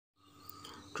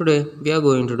Today we are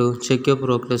going to do Check Your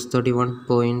Progress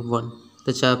 31.1,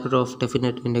 the chapter of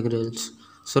definite integrals.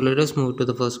 So let us move to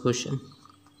the first question.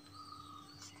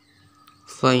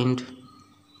 Find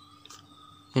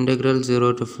integral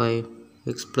 0 to 5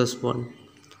 x plus 1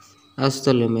 as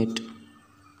the limit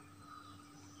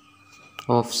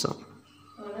of sum.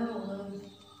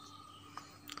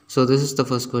 So this is the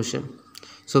first question.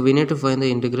 So we need to find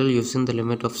the integral using the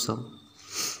limit of sum.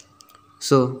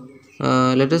 So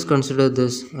let us consider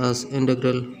this as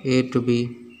integral a to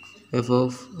b f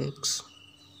of x.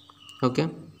 Okay.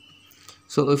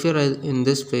 So if you write in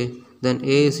this way, then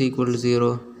a is equal to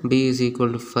 0, b is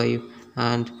equal to 5,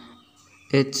 and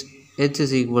h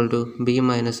is equal to b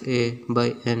minus a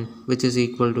by n, which is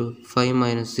equal to 5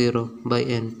 minus 0 by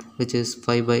n, which is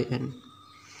 5 by n.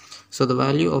 So the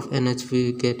value of nh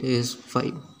we get is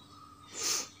 5.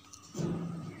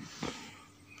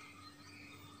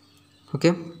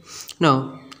 Okay.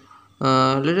 Now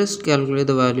let us calculate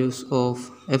the values of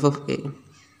f of a.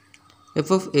 F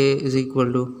of a is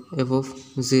equal to f of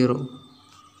 0,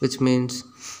 which means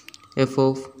f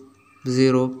of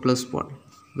 0 plus 1,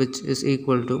 which is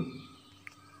equal to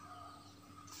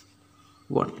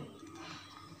 1.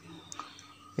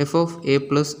 F of a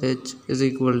plus h is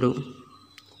equal to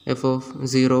f of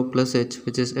 0 plus h,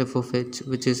 which is f of h,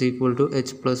 which is equal to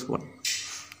h plus 1.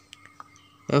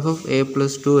 F of a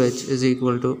plus 2h is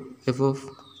equal to f of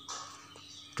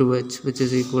 2h, which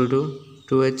is equal to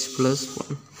 2h plus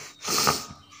 1.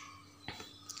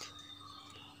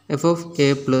 F of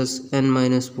a plus n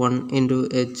minus 1 into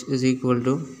h is equal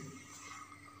to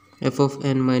f of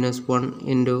n minus 1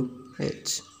 into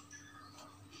h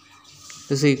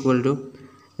is equal to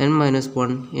n minus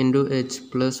 1 into h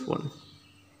plus 1.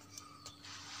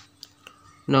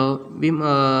 Now we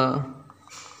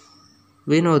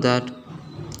know that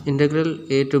integral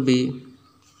a to b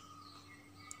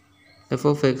f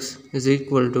of x is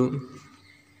equal to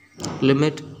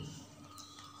limit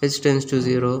h tends to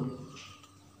 0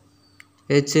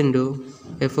 h into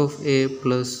f of a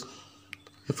plus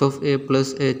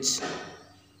h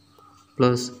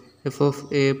plus f of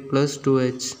a plus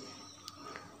 2h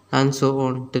and so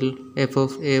on till f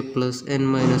of a plus n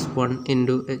minus 1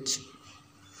 into h.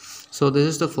 So this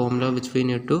is the formula which we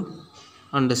need to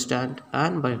understand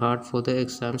and by heart for the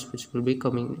exams which will be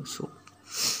coming soon.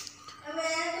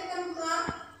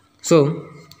 So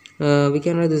we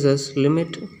can write this as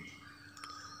limit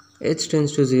h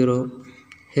tends to 0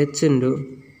 h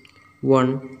into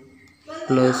 1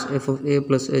 plus f of a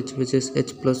plus h, which is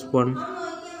h plus 1,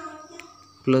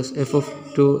 plus f of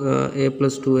a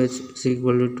plus 2h is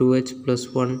equal to 2h plus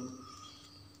 1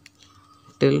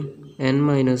 till n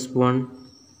minus 1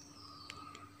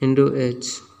 into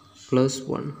h plus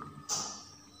 1.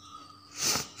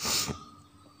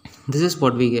 This is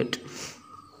what we get.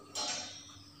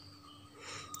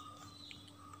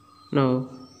 Now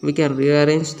we can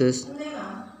rearrange this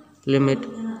limit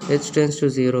h tends to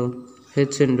 0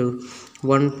 h into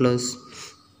 1 plus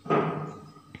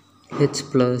h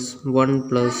plus 1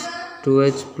 plus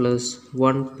 2h plus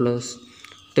 1 plus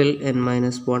till n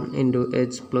minus 1 into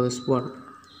h plus 1.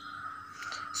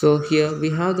 So here we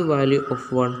have the value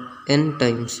of 1 n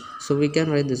times, so we can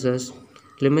write this as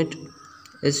limit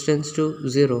h tends to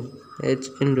 0 h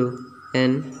into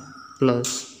n plus,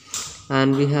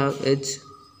 and we have h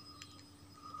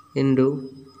into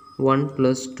 1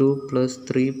 plus 2 plus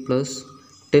 3 plus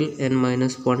till n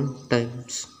minus 1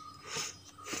 times.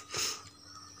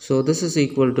 So this is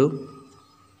equal to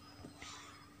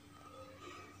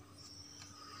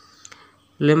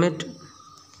limit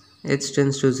h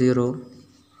tends to 0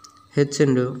 h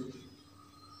into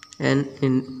n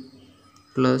in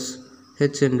plus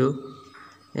h into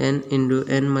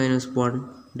n minus 1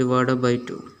 divided by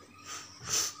 2.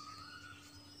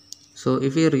 So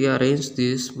if we rearrange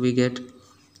this, we get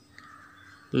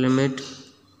limit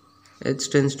h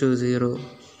tends to 0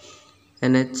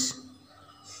 nh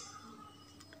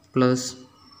plus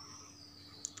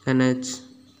nh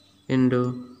into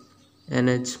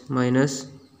nh minus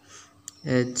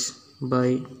h by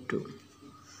 2.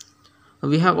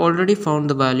 We have already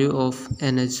found the value of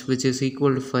nh, which is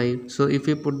equal to 5. So if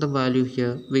we put the value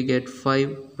here, we get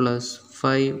 5 plus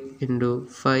 5 into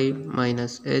 5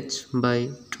 minus h by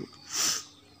 2.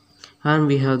 And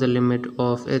we have the limit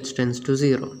of h tends to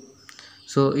 0.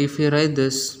 So if we write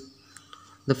this,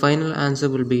 the final answer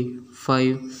will be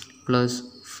 5 plus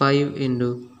 5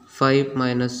 into 5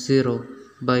 minus 0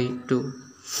 by 2.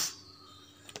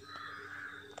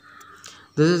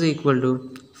 This is equal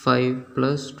to 5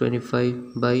 plus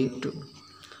 25 by 2.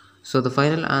 So the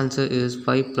final answer is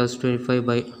 5 plus 25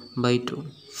 by 2.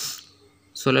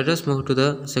 So let us move to the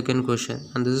second question,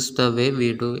 and this is the way we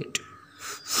do it.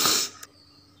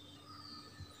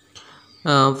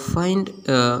 Find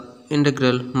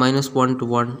integral -1 to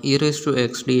 1 e raised to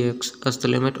x dx as the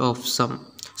limit of sum.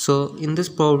 So in this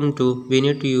problem too, we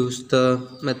need to use the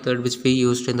method which we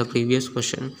used in the previous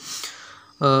question.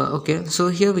 Okay, so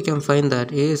here we can find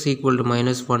that a is equal to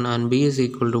 -1 and b is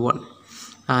equal to 1,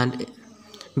 and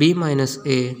b minus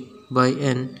a by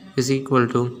n is equal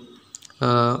to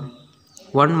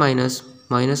 1 minus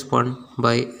 -1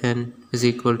 by n is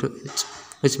equal to h,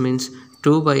 which means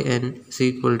 2 by n is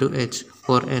equal to h,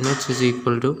 or nh is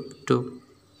equal to 2.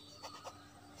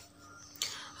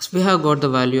 So we have got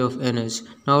the value of nh.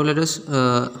 Now let us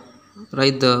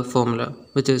write the formula,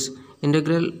 which is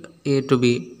integral a to b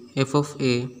f of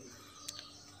a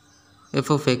f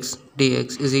of x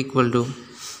dx is equal to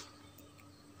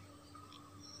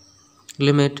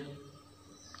limit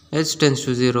h tends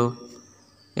to 0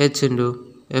 h into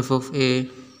f of a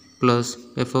plus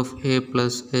f of a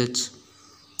plus h,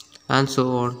 and so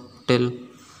on till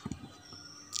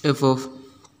f of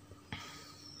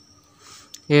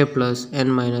a plus n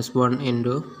minus 1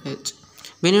 into h.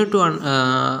 We need to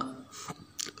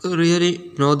really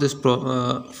know this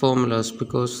formulas,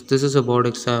 because this is a board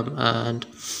exam and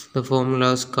the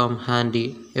formulas come handy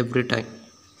every time.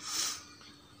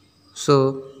 So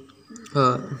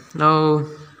now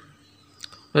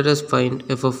let us find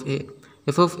f of a.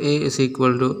 F of a is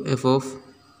equal to f of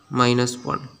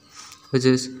 -1, which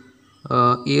is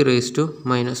e raised to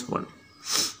 -1.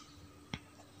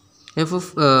 F of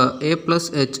a plus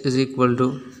h is equal to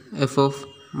f of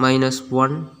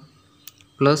 -1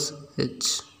 plus h,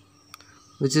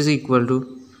 which is equal to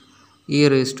e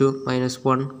raised to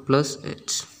 -1 plus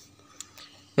h.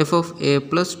 F of a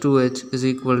plus 2h is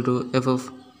equal to f of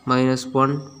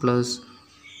 -1 plus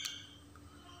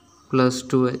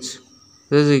 2h.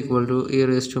 This is equal to e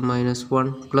raised to -1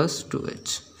 plus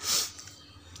 2h.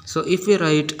 So if we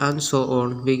write and so on,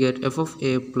 we get f of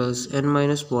a plus n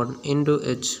minus 1 into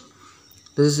h.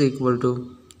 This is equal to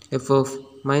f of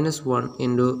 -1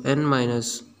 into n minus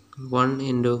 1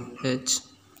 into h.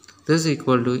 This is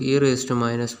equal to e raised to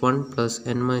 -1 plus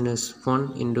n minus 1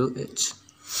 into h.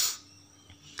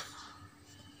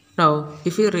 Now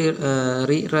if we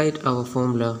rewrite our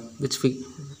formula, which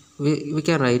we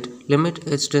can write limit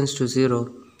h tends to 0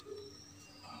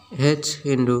 h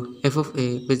into f of a,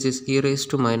 which is e raised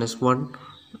to -1,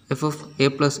 f of a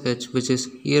plus h, which is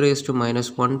e raised to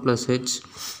 -1 plus h,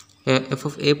 f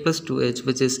of a plus 2h,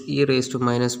 which is e raised to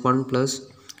 -1 plus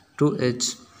 2h,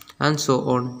 and so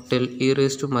on till e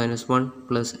raised to -1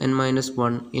 plus n minus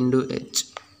 1 into h.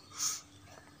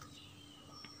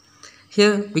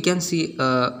 Here we can see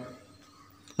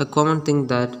a common thing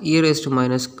that e raised to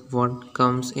 -1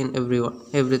 comes in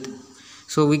everything.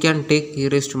 So we can take e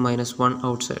raised to -1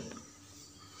 outside.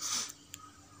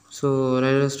 So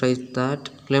let us write that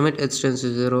limit h tends to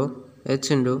 0 h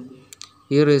into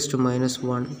e raised to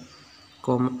 -1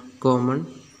 common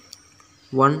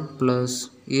 1 plus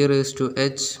e raised to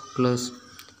h plus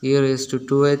e raised to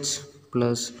 2h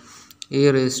plus e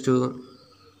raised to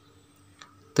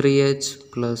 3h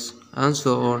plus, and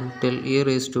so on till e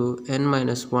raised to n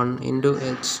minus 1 into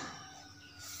h.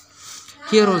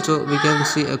 Here also we can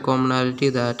see a commonality,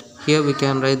 that here we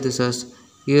can write this as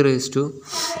e raised to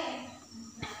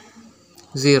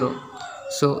 0.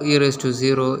 So e raised to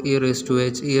 0, e raised to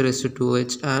h, e raised to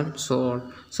 2h, and so on.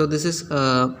 So this is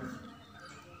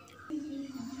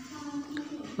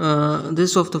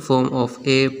this of the form of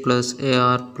a plus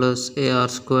ar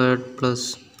squared plus,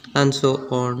 and so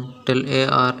on till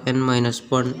ar n minus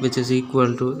 1, which is equal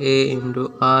to a into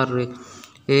r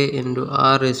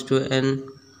raised to n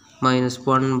minus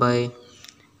 1 by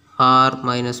r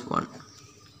minus 1.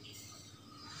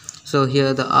 So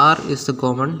here the r is the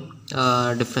common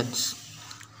difference,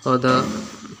 or the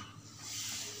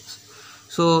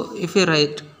so if we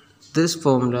write this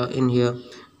formula in here,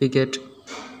 we get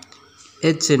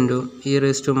h into e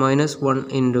raised to -1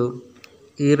 into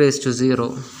e raised to 0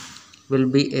 will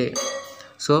be a.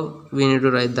 So we need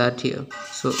to write that here.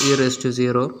 So e raised to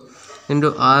 0 into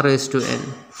r raised to n.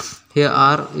 Here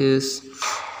r is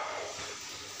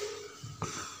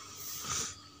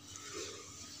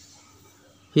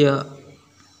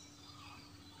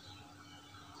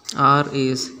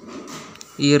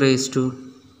e raised to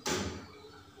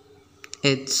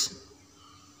h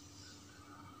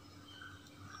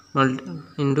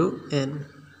into n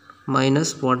minus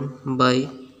 1 by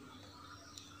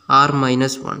r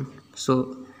minus 1. So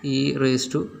e raised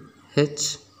to h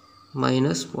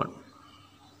minus 1.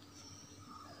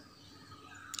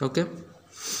 Okay.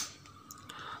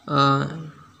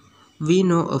 we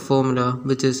know a formula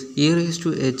which is e raised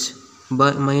to h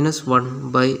by minus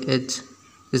 1 by h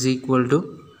is equal to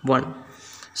 1.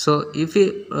 So if we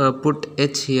put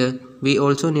h here, we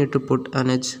also need to put an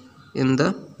h in the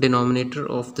denominator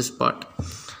of this part.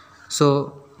 So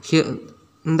here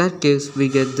in that case we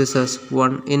get this as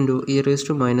 1 into e raised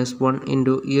to minus 1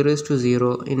 into e raised to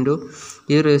 0 into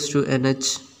e raised to nh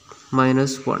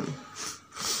minus 1.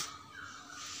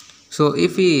 So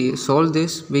if we solve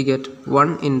this, we get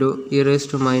 1 into e raised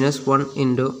to minus 1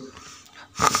 into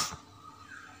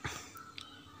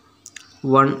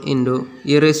 1 into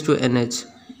e raised to nh.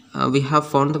 We have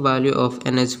found the value of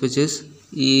nh, which is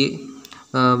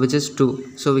which is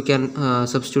 2. So we can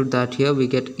substitute that here. We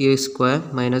get e square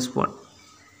minus 1.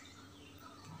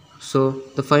 So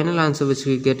the final answer which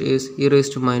we get is e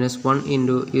raised to minus 1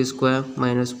 into e square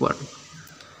minus 1.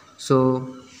 So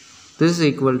this is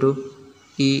equal to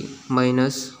e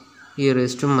minus e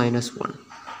raised to minus 1.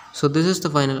 So this is the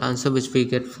final answer which we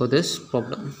get for this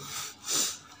problem.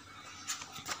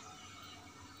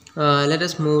 Let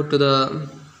us move to the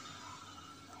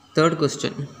third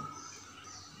question.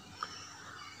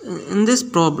 In this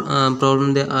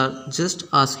problem they are just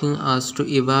asking us to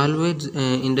evaluate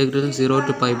integral 0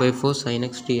 to pi by 4 sin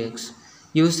x dx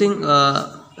using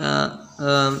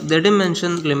they didn't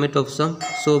mention limit of sum,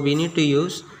 so we need to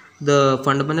use the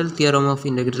fundamental theorem of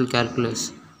integral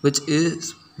calculus, which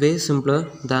is way simpler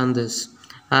than this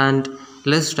and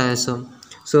less tiresome.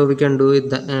 So we can do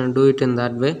it in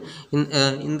that way.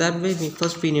 In that way,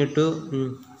 we need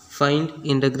to find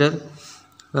integral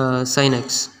sin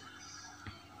x.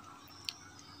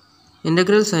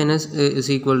 Integral sin x is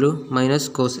equal to minus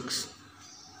cos x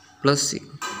plus c,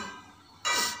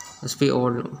 as we all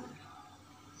know.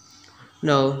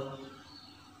 Now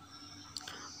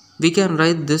we can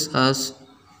write this as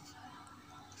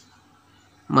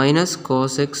minus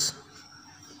cos x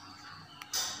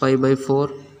pi by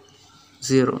 4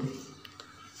 0.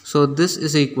 So this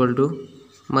is equal to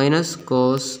minus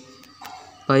cos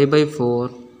pi by 4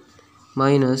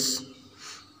 minus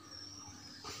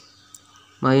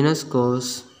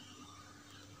cos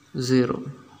 0.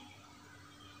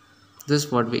 This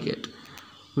is what we get.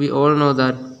 We all know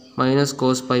that minus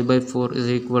cos pi by 4 is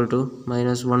equal to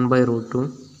minus 1 by root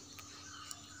 2.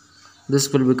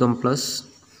 This will become plus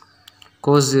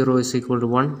cos 0 is equal to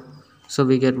 1. So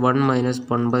we get 1 minus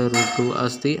 1 by root 2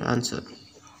 as the answer.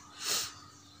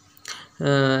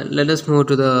 Let us move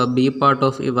to the B part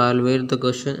of evaluate the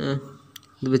question,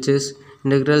 which is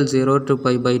integral 0 to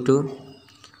pi by 2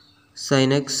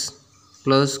 sin x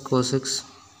plus cos x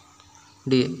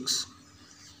dx.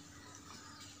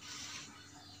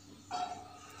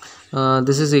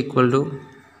 This is equal to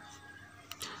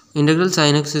integral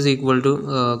sin x is equal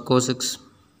to cos x,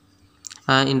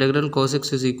 and integral cos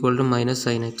x is equal to minus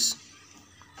sin x.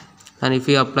 And if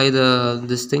we apply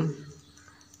this thing,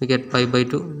 we get pi by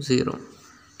 2 0.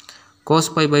 Cos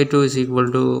pi by 2 is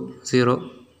equal to 0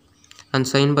 and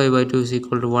sin pi by 2 is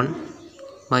equal to 1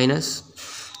 minus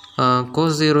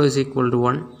cos 0 is equal to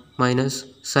 1 minus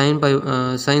sin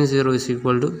 0 is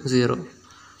equal to 0.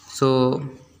 So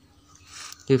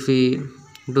if we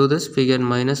do this, we get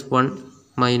minus 1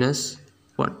 minus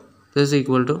 1. This is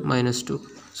equal to minus 2.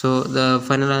 So the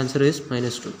final answer is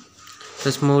minus 2.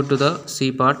 Let's move to the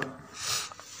C part.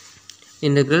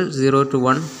 Integral 0 to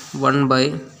 1 by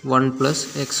 1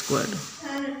 plus x squared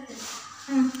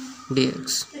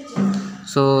dx.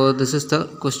 So this is the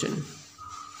question.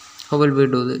 How will we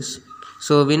do this?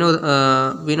 So we know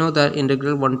that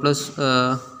integral 1 plus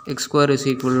x square is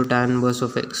equal to tan inverse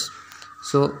of x.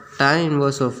 So tan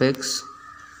inverse of x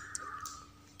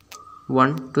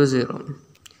 1 to 0.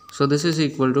 So this is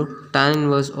equal to tan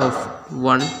inverse of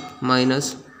 1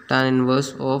 minus tan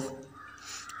inverse of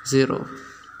 0.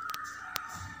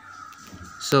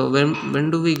 So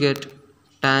when do we get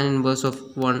tan inverse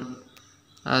of 1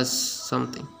 as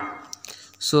something?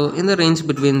 So in the range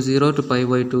between 0 to pi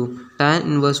by 2, tan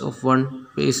inverse of 1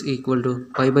 is equal to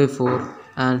pi by 4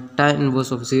 and tan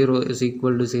inverse of 0 is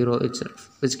equal to 0 itself,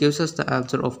 which gives us the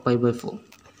answer of pi by 4.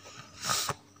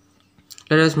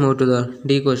 Let us move to the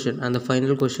D question and the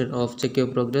final question of Check Your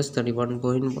Progress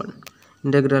 31.1.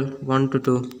 Integral 1 to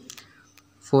 2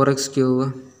 4x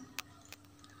cube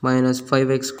minus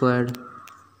 5x squared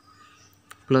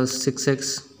plus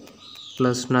 6x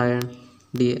plus 9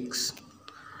 dx.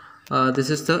 This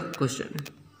is the question.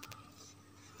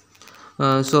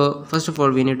 So first of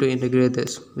all, we need to integrate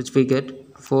this, which we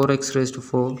get 4x raised to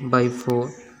 4 by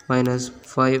 4 minus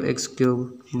 5x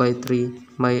cube by 3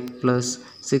 by plus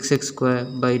 6x square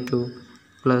by 2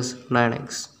 plus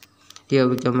 9x. Here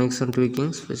we can make some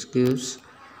tweakings, which gives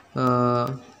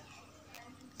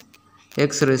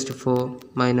x raised to 4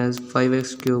 minus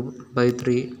 5x cubed by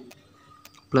 3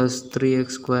 plus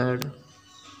 3x squared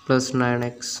plus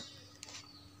 9x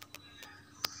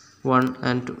 1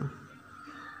 and 2.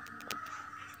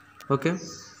 Okay,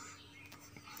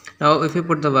 now if we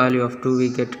put the value of 2, we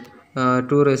get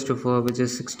 2 raised to 4, which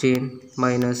is 16,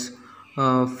 minus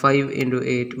 5 into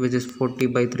 8, which is 40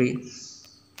 by 3,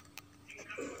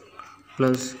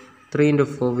 plus 3 into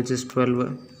 4, which is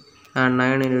 12, and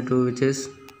 9 into 2, which is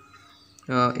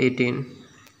 18,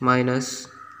 minus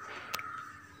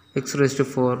x raised to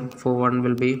 4 for 1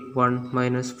 will be 1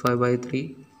 minus 5 by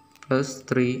 3 plus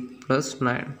 3 plus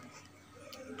 9.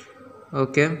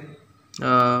 Okay,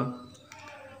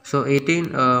 so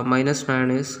 18 minus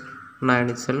 9 is 9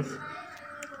 itself.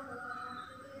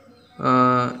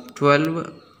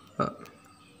 12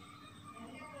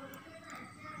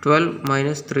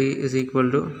 minus 3 is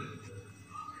equal to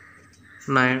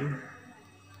 9.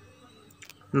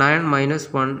 9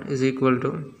 minus 1 is equal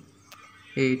to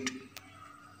 8.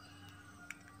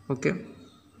 Okay,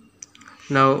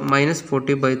 now minus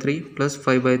 40 by 3 plus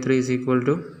 5 by 3 is equal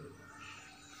to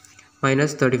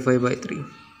minus 35 by 3.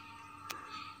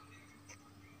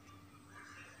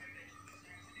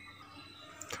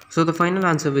 So the final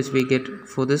answer which we get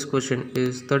for this question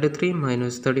is 33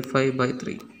 minus 35 by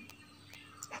 3.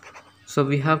 So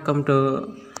we have come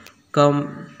to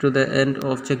the end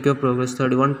of Check Your Progress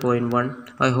 31.1.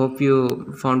 I hope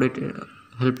you found it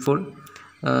helpful.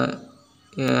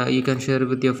 You can share it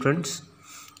with your friends,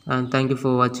 and thank you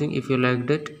for watching. If you liked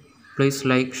it, please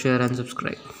like, share and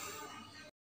subscribe.